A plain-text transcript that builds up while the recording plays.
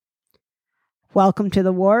Welcome to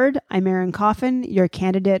the ward. I'm Erin Coffin, your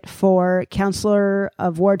candidate for Councillor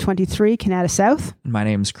of Ward 23, Canada South. My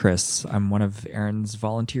name's Chris. I'm one of Erin's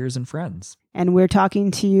volunteers and friends. And we're talking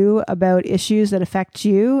to you about issues that affect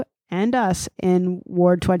you and us in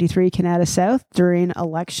Ward 23, Canada South during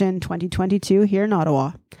election 2022 here in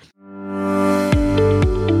Ottawa.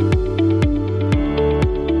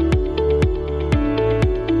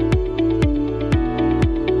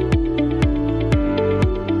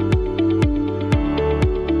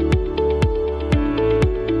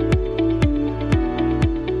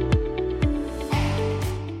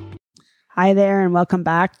 Hi there and welcome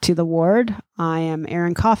back to the ward. I am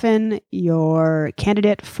Erin Coffin, your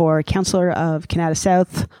candidate for Councillor of Canada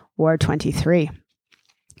South, Ward 23.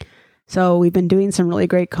 So we've been doing some really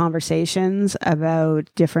great conversations about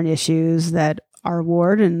different issues that our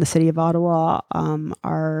ward and the City of Ottawa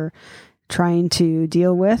are trying to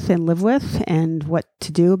deal with and live with and what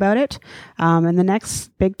to do about it. And the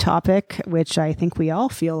next big topic, which I think we all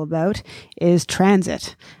feel about, is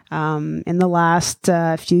transit. In the last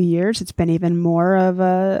few years, it's been even more of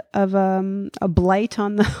a blight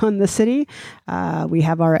on the city. We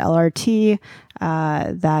have our LRT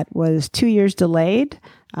that was 2 years delayed.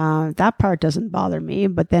 That part doesn't bother me,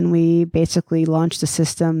 but then we basically launched a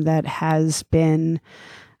system that has been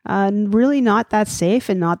really not that safe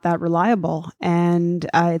and not that reliable. And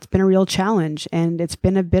it's been a real challenge, and it's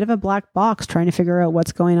been a bit of a black box trying to figure out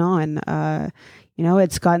what's going on.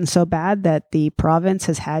 It's gotten so bad that the province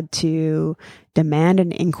has had to demand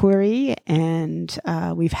an inquiry, and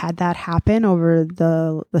we've had that happen over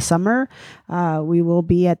the summer. We will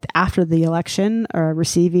be after the election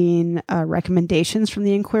receiving recommendations from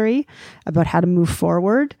the inquiry about how to move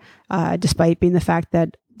forward, despite being the fact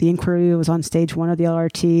that the inquiry was on stage 1 of the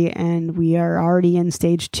LRT, and we are already in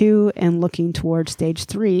stage 2 and looking towards stage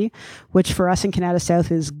 3, which for us in Canada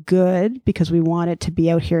South is good because we want it to be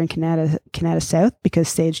out here in Canada South, because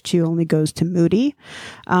stage 2 only goes to Moody.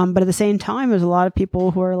 But at the same time, there's a lot of people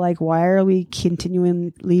who are like, why are we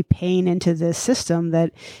continually paying into this system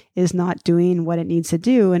that is not doing what it needs to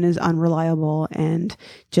do and is unreliable and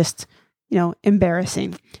just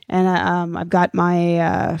embarrassing. And I've got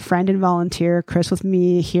my friend and volunteer, Chris, with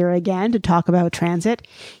me here again to talk about transit.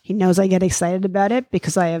 He knows I get excited about it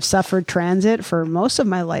because I have suffered transit for most of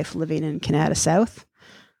my life living in Canada South.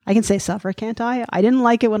 I can say suffer, can't I? I didn't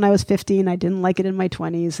like it when I was 15. I didn't like it in my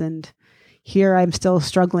 20s. And here I'm still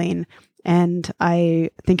struggling. And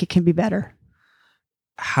I think it can be better.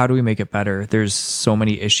 How do we make it better? There's so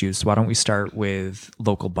many issues. So why don't we start with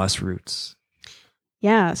local bus routes?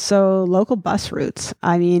 Yeah, so local bus routes.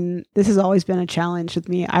 I mean, this has always been a challenge with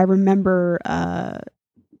me. I remember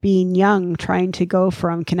being young, trying to go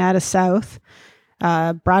from Canada South,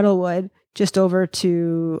 Brattlwood, just over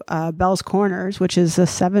to Bell's Corners, which is a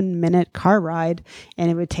 7-minute car ride, and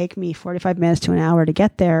it would take me 45 minutes to an hour to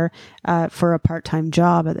get there for a part-time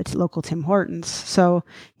job at the local Tim Hortons. So,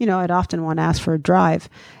 I'd often want to ask for a drive.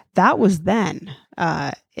 That was then.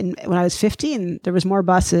 When I was 15, there was more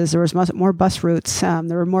buses, there was more bus routes,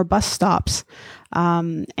 there were more bus stops.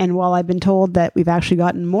 And while I've been told that we've actually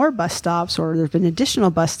gotten more bus stops, or there's been additional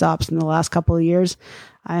bus stops in the last couple of years,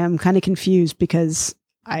 I am kind of confused because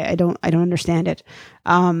I don't understand it.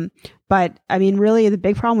 But I mean, really the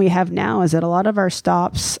big problem we have now is that a lot of our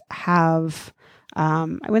stops have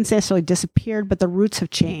I wouldn't say necessarily disappeared, but the routes have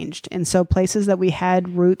changed. And so places that we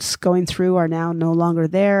had routes going through are now no longer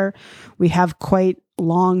there. We have quite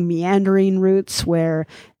long meandering routes where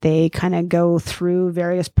they kind of go through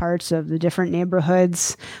various parts of the different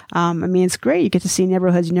neighborhoods. I mean, it's great. You get to see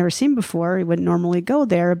neighborhoods you've never seen before. You wouldn't normally go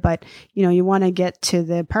there, but you want to get to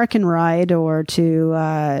the park and ride or to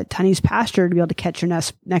Tunney's pasture to be able to catch your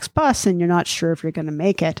next bus, and you're not sure if you're going to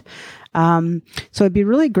make it. So it'd be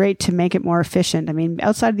really great to make it more efficient. I mean,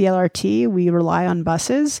 outside of the LRT, we rely on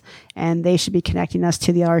buses, and they should be connecting us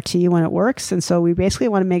to the LRT when it works. And so we basically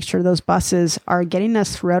want to make sure those buses are getting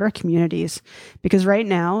us throughout our communities, because right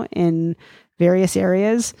now in various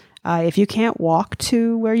areas, if you can't walk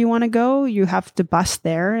to where you want to go, you have to bus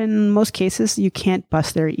there. In most cases, you can't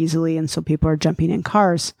bus there easily, and so people are jumping in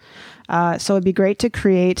cars. So it'd be great to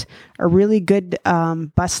create a really good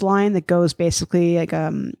bus line that goes basically like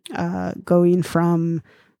going from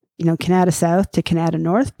Canada South to Canada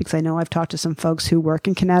North, because I know I've talked to some folks who work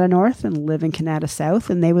in Canada North and live in Canada South,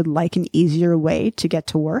 and they would like an easier way to get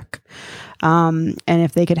to work. And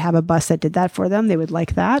if they could have a bus that did that for them, they would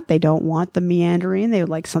like that. They don't want the meandering. They would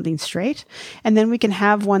like something straight. And then we can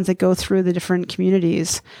have ones that go through the different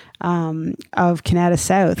communities of Canada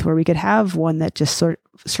South, where we could have one that just sort of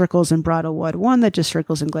circles in Broadwood, one that just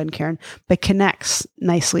circles in Glencairn, but connects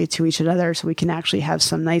nicely to each other, so we can actually have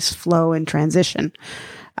some nice flow and transition.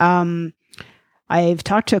 I've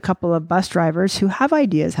talked to a couple of bus drivers who have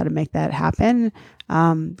ideas how to make that happen.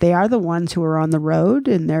 They are the ones who are on the road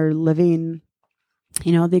and they're living,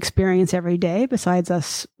 the experience every day besides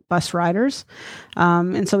us bus riders.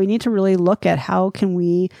 And so we need to really look at how can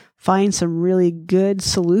we find some really good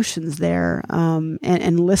solutions there,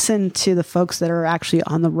 and listen to the folks that are actually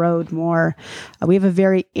on the road more. We have a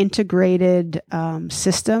very integrated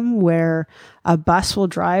system where a bus will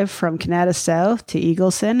drive from Canada South to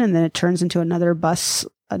Eagleson, and then it turns into another bus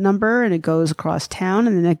number, and it goes across town,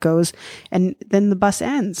 and then the bus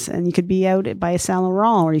ends, and you could be out by Saint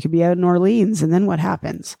Laurent, or you could be out in Orleans, and then what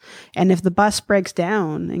happens? And if the bus breaks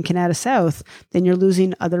down in Canada South, then you're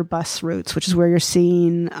losing other bus routes, which is where you're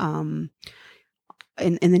seeing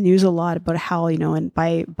in the news a lot about how, and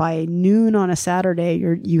by noon on a Saturday,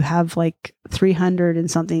 you have like 300 and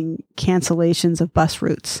something cancellations of bus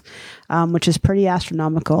routes, which is pretty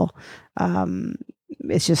astronomical.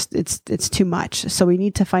 It's too much. So we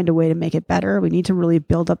need to find a way to make it better. We need to really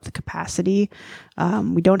build up the capacity.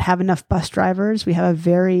 We don't have enough bus drivers. We have a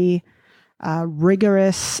very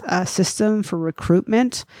rigorous system for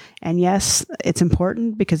recruitment. And yes, it's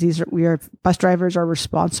important because bus drivers are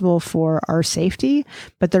responsible for our safety,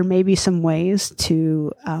 but there may be some ways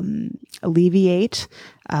to alleviate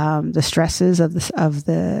the stresses of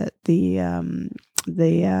the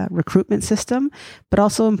recruitment system. But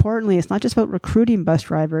also importantly, it's not just about recruiting bus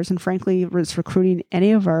drivers, and frankly, it's recruiting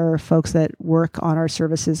any of our folks that work on our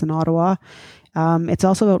services in Ottawa. It's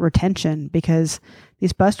also about retention, because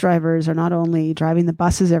these bus drivers are not only driving the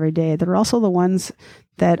buses every day, they're also the ones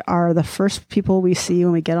that are the first people we see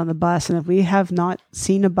when we get on the bus. And if we have not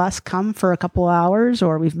seen a bus come for a couple of hours,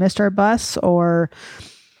 or we've missed our bus, or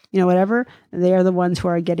whatever, they are the ones who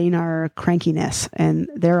are getting our crankiness, and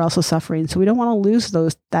they're also suffering. So we don't want to lose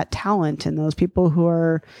that talent and those people who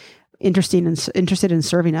are interested in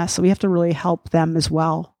serving us. So we have to really help them as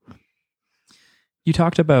well. You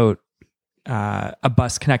talked about a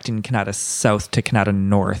bus connecting Canada South to Canada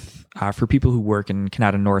North for people who work in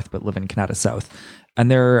Canada North but live in Canada South. And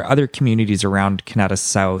there are other communities around Canada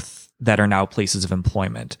South that are now places of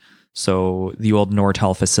employment. So the old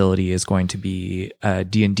Nortel facility is going to be a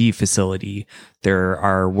D&D facility. There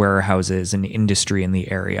are warehouses and industry in the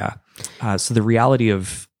area. So the reality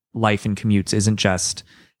of life and commutes isn't just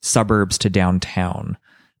suburbs to downtown.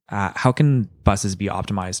 How can buses be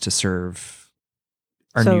optimized to serve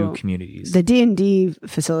our new communities? The D&D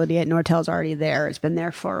facility at Nortel is already there. It's been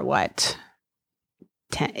there for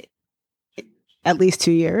at least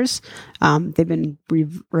 2 years. They've been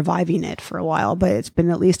reviving it for a while, but it's been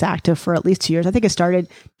at least active for at least 2 years. I think it started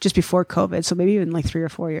just before COVID, so maybe even like 3 or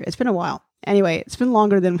 4 years. It's been a while. Anyway, it's been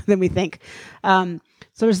longer than we think.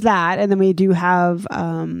 So there's that. And then we do have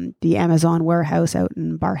the Amazon warehouse out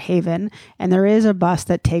in Barhaven. And there is a bus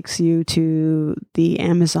that takes you to the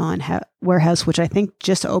Amazon warehouse, which I think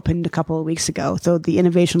just opened a couple of weeks ago. So the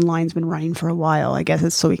innovation line's been running for a while. I guess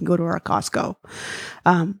it's so we can go to our Costco,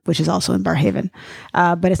 which is also in Barhaven.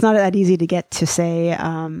 But it's not that easy to get to, say,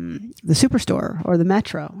 the Superstore or the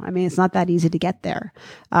Metro. I mean, it's not that easy to get there.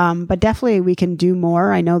 But definitely we can do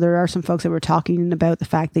more. I know there are some folks that were talking about the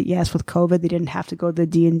fact that, yes, with COVID, they didn't have to go to the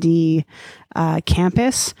D&D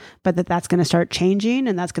campus, but that's going to start changing,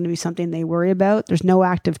 and that's going to be something they worry about. There's no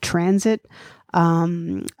active transit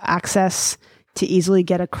access to easily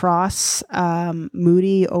get across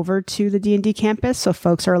Moody over to the D&D campus. So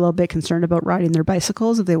folks are a little bit concerned about riding their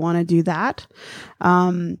bicycles if they want to do that.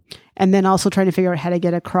 And then also trying to figure out how to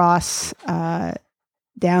get across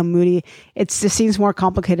down Moody. It just seems more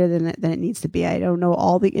complicated than it needs to be. I don't know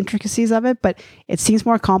all the intricacies of it, but it seems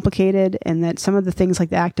more complicated, and that some of the things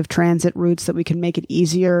like the active transit routes that we can make it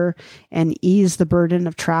easier and ease the burden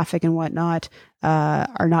of traffic and whatnot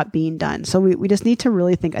are not being done. So we just need to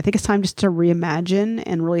really think. I think it's time just to reimagine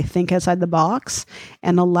and really think outside the box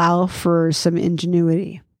and allow for some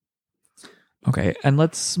ingenuity. Okay, and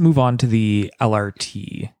let's move on to the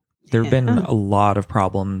LRT. There have been a lot of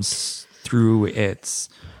problems through its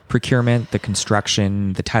procurement, the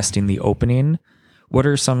construction, the testing, the opening. What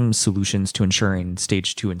are some solutions to ensuring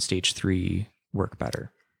stage 2 and stage 3 work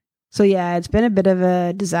better? So yeah, it's been a bit of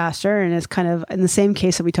a disaster, and it's kind of in the same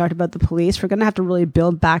case that we talked about the police. We're going to have to really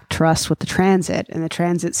build back trust with the transit and the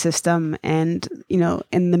transit system, and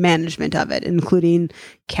in the management of it, including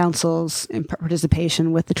councils and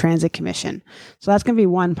participation with the Transit Commission. So that's going to be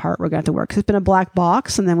one part we're going to have to work. 'Cause it's been a black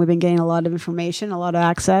box, and then we've been getting a lot of information, a lot of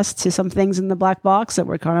access to some things in the black box that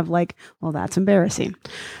we're kind of like, well, that's embarrassing.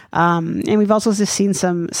 And we've also just seen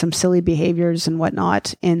some silly behaviors and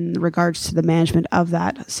whatnot in regards to the management of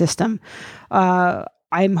that system.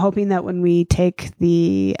 I'm hoping that when we take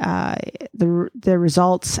the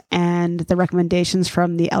results and the recommendations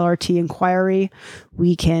from the LRT inquiry,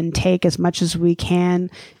 we can take as much as we can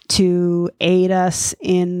to aid us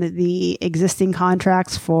in the existing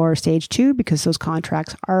contracts for stage 2, because those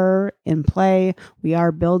contracts are in play. We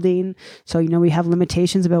are building. So, we have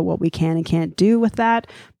limitations about what we can and can't do with that,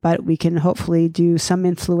 but we can hopefully do some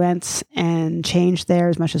influence and change there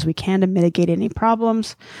as much as we can to mitigate any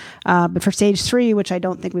problems. But for stage 3, which I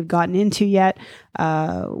don't think we've gotten into yet,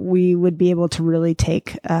 we would be able to really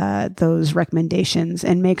take those recommendations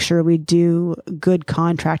and make sure we do good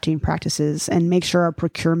contracting practices and make sure our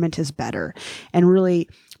procurement is better, and really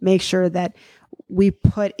make sure that we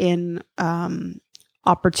put in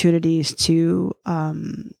opportunities to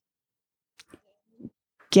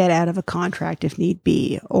get out of a contract if need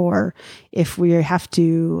be, or if we have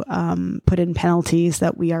to put in penalties,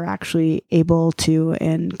 that we are actually able to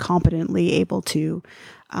and competently able to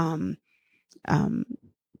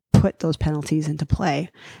put those penalties into play.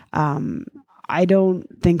 I don't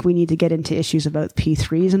think we need to get into issues about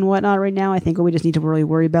P3s and whatnot right now. I think what we just need to really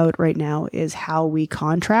worry about right now is how we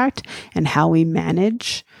contract and how we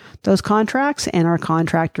manage those contracts and our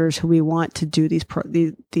contractors who we want to do these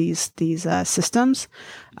systems.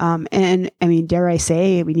 And I mean, dare I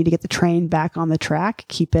say, we need to get the train back on the track,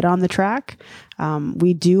 keep it on the track.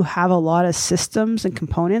 We do have a lot of systems and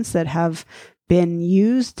components that have been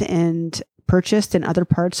used and purchased in other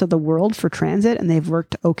parts of the world for transit, and they've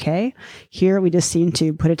worked okay. Here, we just seem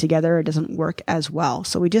to put it together. It doesn't work as well.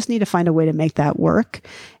 So we just need to find a way to make that work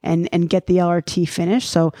and get the LRT finished.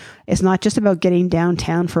 So it's not just about getting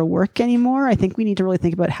downtown for work anymore. I think we need to really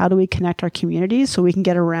think about how do we connect our communities so we can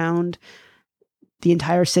get around the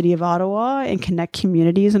entire city of Ottawa and connect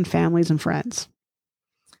communities and families and friends.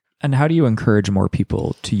 And how do you encourage more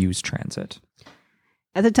people to use transit?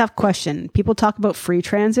 That's a tough question. People talk about free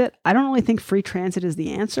transit. I don't really think free transit is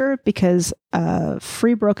the answer, because a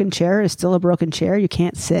free broken chair is still a broken chair. You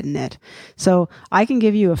can't sit in it. So I can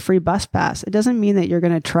give you a free bus pass. It doesn't mean that you're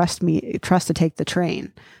going to trust to take the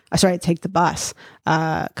train. Take the bus.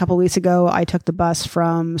 A couple of weeks ago, I took the bus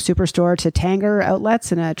from Superstore to Tanger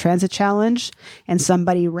outlets in a transit challenge, and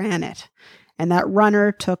somebody ran it. And that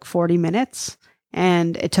runner took 40 minutes,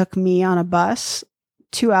 and it took me on a bus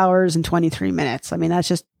 2 hours and 23 minutes. I mean,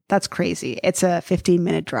 that's crazy. It's a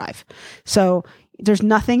 15-minute drive. So there's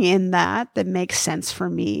nothing in that makes sense for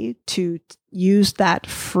me to use that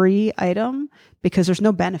free item, because there's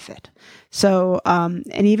no benefit. So,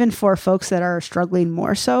 and even for folks that are struggling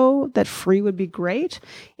more so, that free would be great.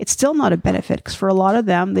 It's still not a benefit, because for a lot of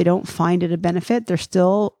them, they don't find it a benefit. They're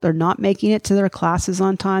not making it to their classes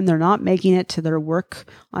on time. They're not making it to their work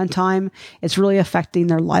on time. It's really affecting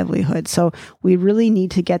their livelihood. So we really need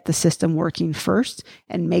to get the system working first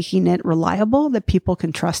and making it reliable that people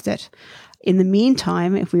can trust it. In the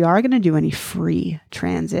meantime, if we are going to do any free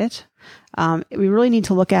transit, we really need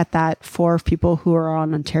to look at that for people who are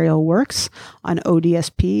on Ontario Works, on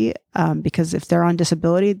ODSP, because if they're on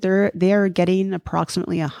disability, they are getting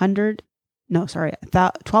approximately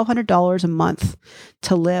 $1,200 a month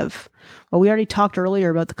to live. Well, we already talked earlier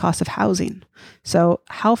about the cost of housing. So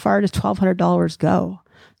how far does $1,200 go?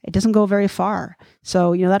 It doesn't go very far.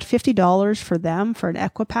 So, that $50 for them for an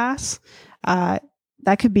EquiPass,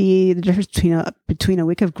 that could be the difference between a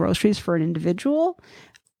week of groceries for an individual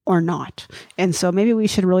or not. And so maybe we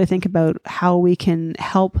should really think about how we can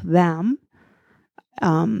help them.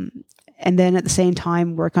 And then at the same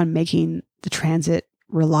time, work on making the transit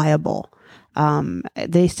reliable.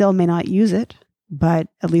 They still may not use it, but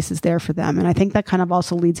at least it's there for them. And I think that kind of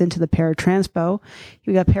also leads into the ParaTranspo.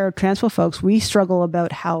 You got ParaTranspo folks. We struggle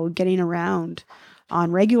about how getting around on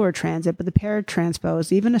regular transit, but the ParaTranspo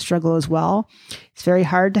is even a struggle as well. It's very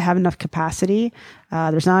hard to have enough capacity.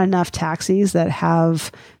 There's not enough taxis that have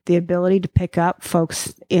the ability to pick up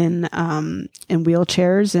folks in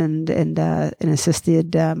wheelchairs and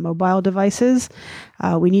assisted mobile devices.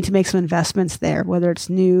 We need to make some investments there, whether it's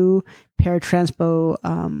new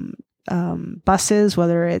ParaTranspo buses,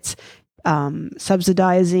 whether it's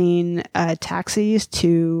subsidizing taxis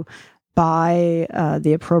to buy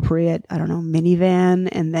the appropriate, minivan,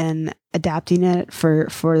 and then adapting it for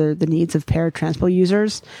the needs of ParaTranspo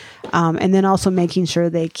users, and then also making sure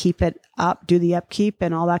they keep it up, do the upkeep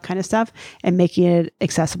and all that kind of stuff, and making it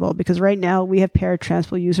accessible. Because right now we have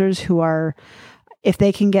ParaTranspo users who are, if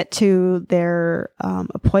they can get to their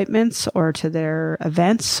appointments or to their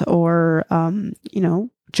events or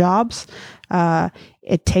jobs,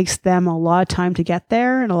 it takes them a lot of time to get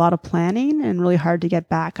there and a lot of planning and really hard to get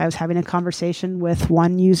back. I was having a conversation with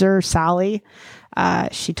one user, Sally.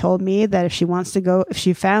 She told me that if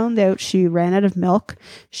she found out she ran out of milk,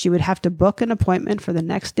 she would have to book an appointment for the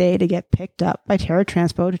next day to get picked up by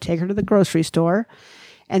ParaTranspo to take her to the grocery store.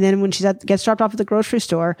 And then when she gets dropped off at the grocery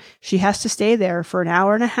store, she has to stay there for an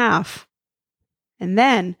hour and a half. And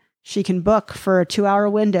then she can book for a 2-hour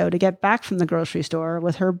window to get back from the grocery store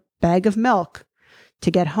with her bag of milk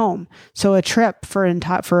to get home. So a trip for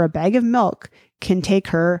a bag of milk can take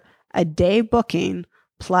her a day booking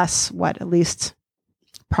plus at least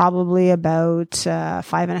probably about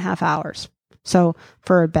 5.5 hours. So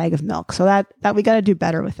for a bag of milk. So that we got to do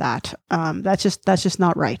better with that. That's just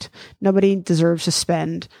not right. Nobody deserves to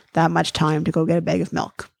spend that much time to go get a bag of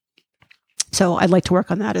milk. So I'd like to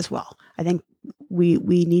work on that as well. I think we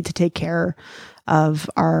need to take care of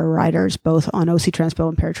our riders both on OCTranspo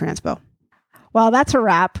and ParaTranspo. Well, that's a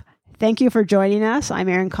wrap. Thank you for joining us. I'm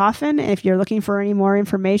Erin Coffin. If you're looking for any more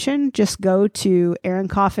information, just go to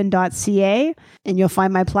erincoffin.ca and you'll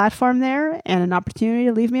find my platform there and an opportunity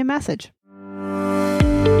to leave me a message.